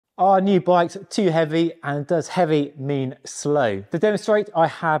Are new bikes too heavy, and does heavy mean slow? To demonstrate, I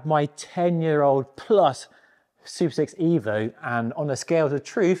have my 10-year-old plus Super 6 Evo, and on the scales of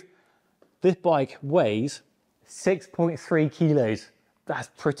truth, this bike weighs 6.3 kilos. That's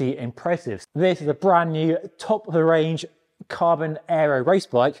pretty impressive. This is a brand new top of the range carbon aero race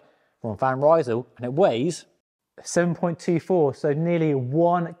bike from Van Rysel, and it weighs 7.24, so nearly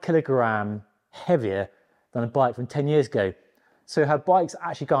 1 kilogram heavier than a bike from 10 years ago. So have bikes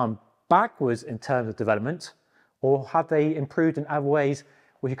actually gone backwards in terms of development, or have they improved in other ways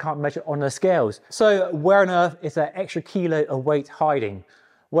which you can't measure on the scales? So where on earth is that extra kilo of weight hiding?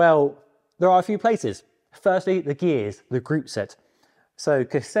 Well, there are a few places. Firstly, the gears, the group set. So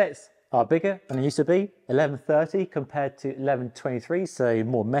cassettes are bigger than they used to be, 1130 compared to 1123, so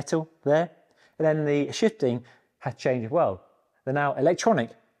more metal there. And then the shifting has changed as well. They're now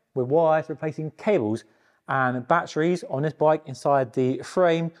electronic, with wires replacing cables, and batteries on this bike inside the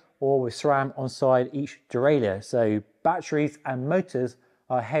frame or with SRAM on side each derailleur. So batteries and motors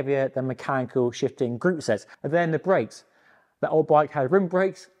are heavier than mechanical shifting group sets. And then the brakes. The old bike had rim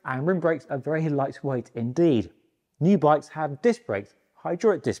brakes, and rim brakes are very lightweight indeed. New bikes have disc brakes,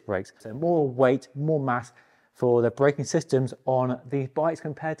 hydraulic disc brakes, so more weight, more mass for the braking systems on these bikes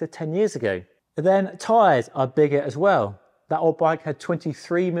compared to 10 years ago. And then tyres are bigger as well. That old bike had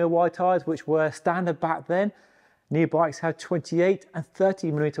 23mm wide tyres, which were standard back then. New bikes have 28 and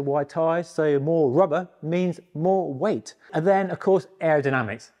 30mm wide tyres, so more rubber means more weight. And then, of course,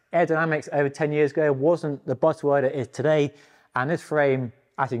 aerodynamics. Aerodynamics over 10 years ago wasn't the buzzword it is today, and this frame,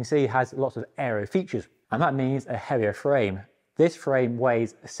 as you can see, has lots of aero features, and that means a heavier frame. This frame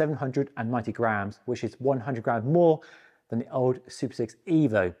weighs 790 grams, which is 100 grams more than the old Super 6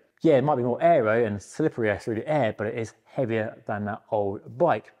 Evo. Yeah, it might be more aero and slipperier through the air, but it is heavier than that old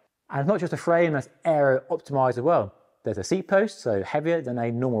bike. And it's not just a frame that's aero optimized as well. There's a seat post, so heavier than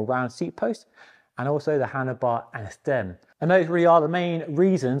a normal round seat post, and also the handlebar and stem. And those really are the main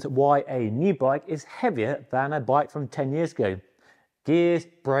reasons why a new bike is heavier than a bike from 10 years ago. Gears,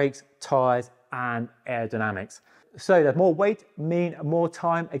 brakes, tyres, and aerodynamics. So does more weight mean more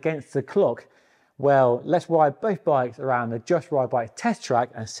time against the clock? Well, let's ride both bikes around the Just Ride Bike test track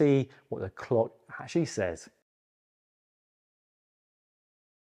and see what the clock actually says.